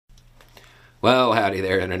Well, howdy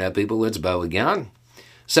there, Internet people. It's Bo again.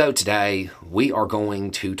 So today we are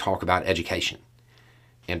going to talk about education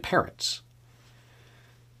and parents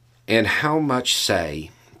and how much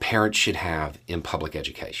say parents should have in public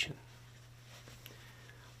education.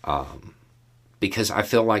 Because I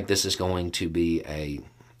feel like this is going to be a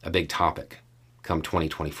big topic come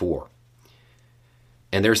 2024.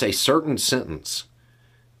 And there's a certain sentence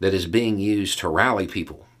that is being used to rally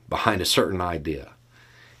people behind a certain idea.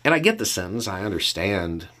 And I get the sentence, I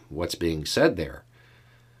understand what's being said there.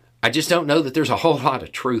 I just don't know that there's a whole lot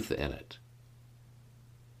of truth in it.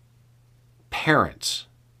 Parents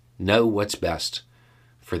know what's best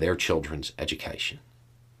for their children's education.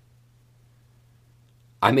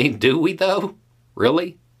 I mean, do we though?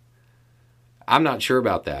 Really? I'm not sure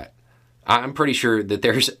about that. I'm pretty sure that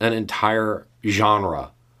there's an entire genre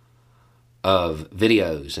of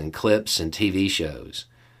videos and clips and TV shows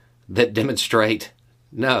that demonstrate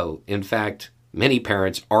no, in fact, many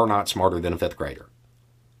parents are not smarter than a fifth grader.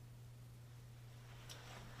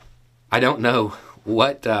 I don't know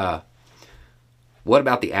what about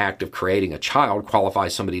the act of creating a child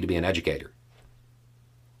qualifies somebody to be an educator,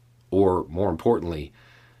 or more importantly,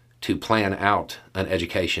 to plan out an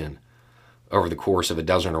education over the course of a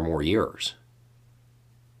dozen or more years.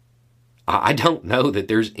 I don't know that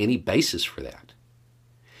there's any basis for that.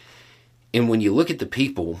 And when you look at the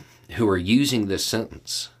people who are using this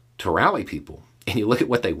sentence to rally people, and you look at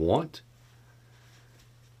what they want,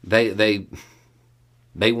 they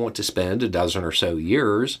want to spend a dozen or so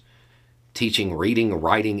years teaching reading,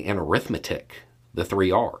 writing, and arithmetic, the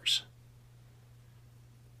 3 R's.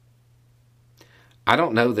 I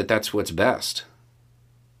don't know that that's what's best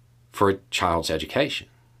for a child's education.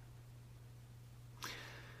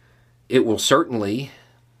 It will certainly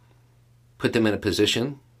put them in a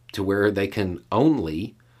position to where they can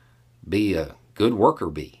only be a good worker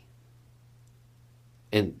bee.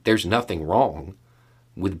 And there's nothing wrong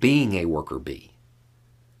with being a worker bee.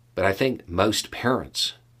 But I think most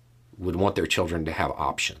parents would want their children to have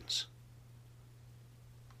options.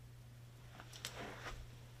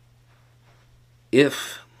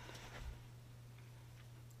 If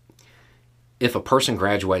a person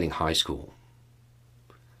graduating high school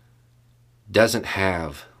doesn't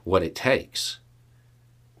have what it takes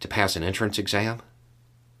to pass an entrance exam,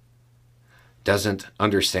 doesn't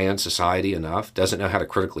understand society enough, doesn't know how to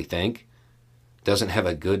critically think, doesn't have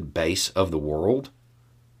a good base of the world,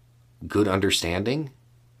 good understanding,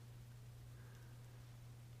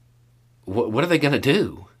 what are they going to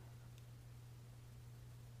do?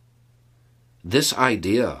 This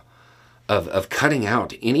idea of cutting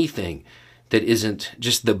out anything that isn't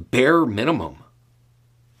just the bare minimum,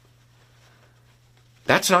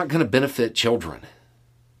 that's not going to benefit children.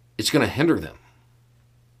 It's going to hinder them.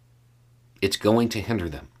 It's going to hinder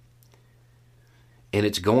them. And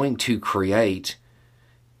it's going to create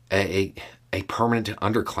a permanent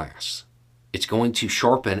underclass. It's going to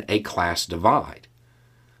sharpen a class divide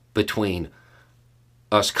between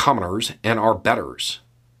us commoners and our betters.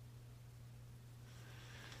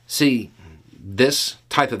 See, this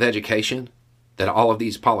type of education that all of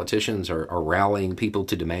these politicians are rallying people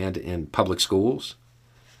to demand in public schools,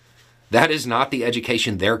 that is not the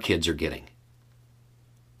education their kids are getting.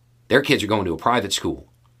 Their kids are going to a private school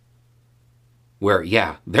where,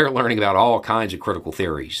 they're learning about all kinds of critical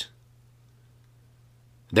theories.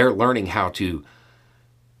 They're learning how to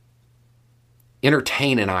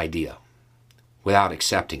entertain an idea without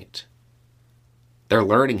accepting it. They're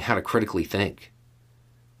learning how to critically think.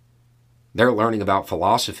 They're learning about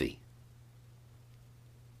philosophy.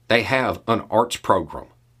 They have an arts program.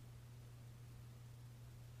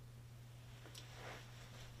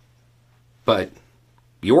 But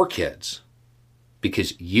your kids,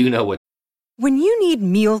 because you know what. When you need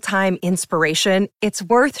mealtime inspiration, it's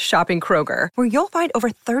worth shopping Kroger, where you'll find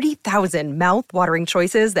over 30,000 mouth-watering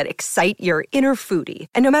choices that excite your inner foodie.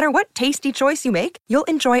 And no matter what tasty choice you make, you'll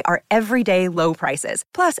enjoy our everyday low prices,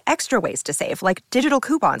 plus extra ways to save, like digital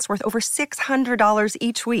coupons worth over $600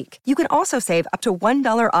 each week. You can also save up to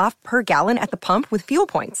 $1 off per gallon at the pump with fuel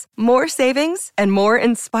points. More savings and more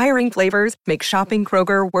inspiring flavors make shopping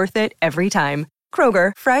Kroger worth it every time.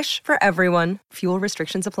 Kroger, fresh for everyone. Fuel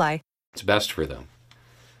restrictions apply. It's best for them.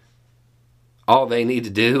 All they need to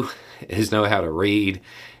do is know how to read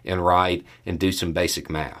and write and do some basic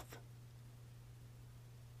math.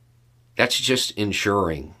 That's just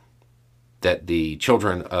ensuring that the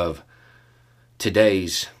children of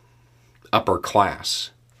today's upper class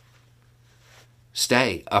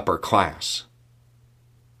stay upper class.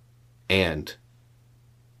 And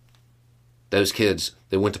those kids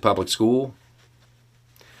that went to public school,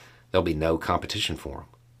 there'll be no competition for them.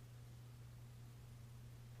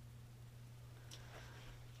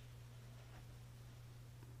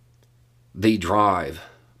 the drive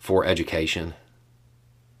for education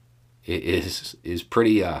is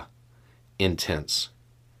pretty intense.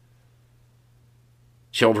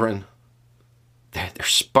 Children, they're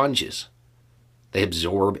sponges. They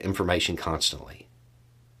absorb information constantly.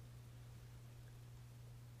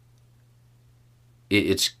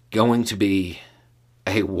 It's going to be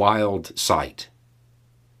a wild sight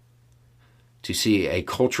to see a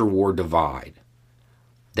culture war divide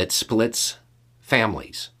that splits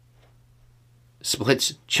families,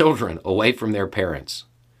 splits children away from their parents,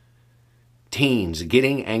 teens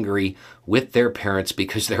getting angry with their parents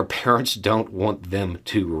because their parents don't want them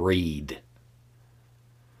to read,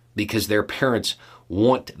 because their parents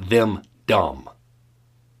want them dumb,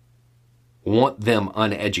 want them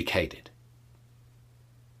uneducated.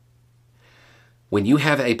 When you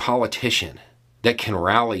have a politician that can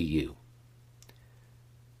rally you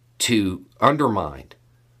to undermine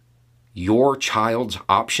your child's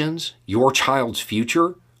options, your child's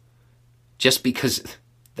future, just because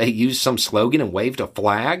they used some slogan and waved a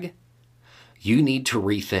flag, you need to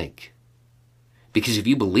rethink. Because if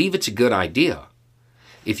you believe it's a good idea,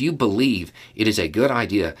 if you believe it is a good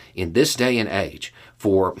idea in this day and age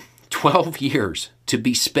for 12 years to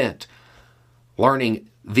be spent learning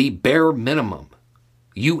the bare minimum,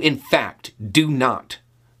 you in fact do not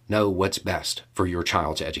know what's best for your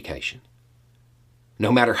child's education.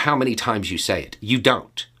 No matter how many times you say it, you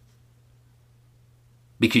don't.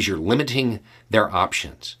 Because you're limiting their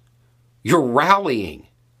options. You're rallying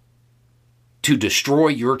to destroy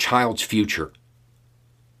your child's future.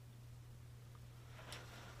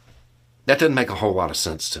 That doesn't make a whole lot of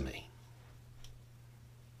sense to me.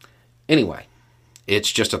 Anyway,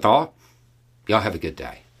 it's just a thought. Y'all have a good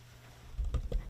day.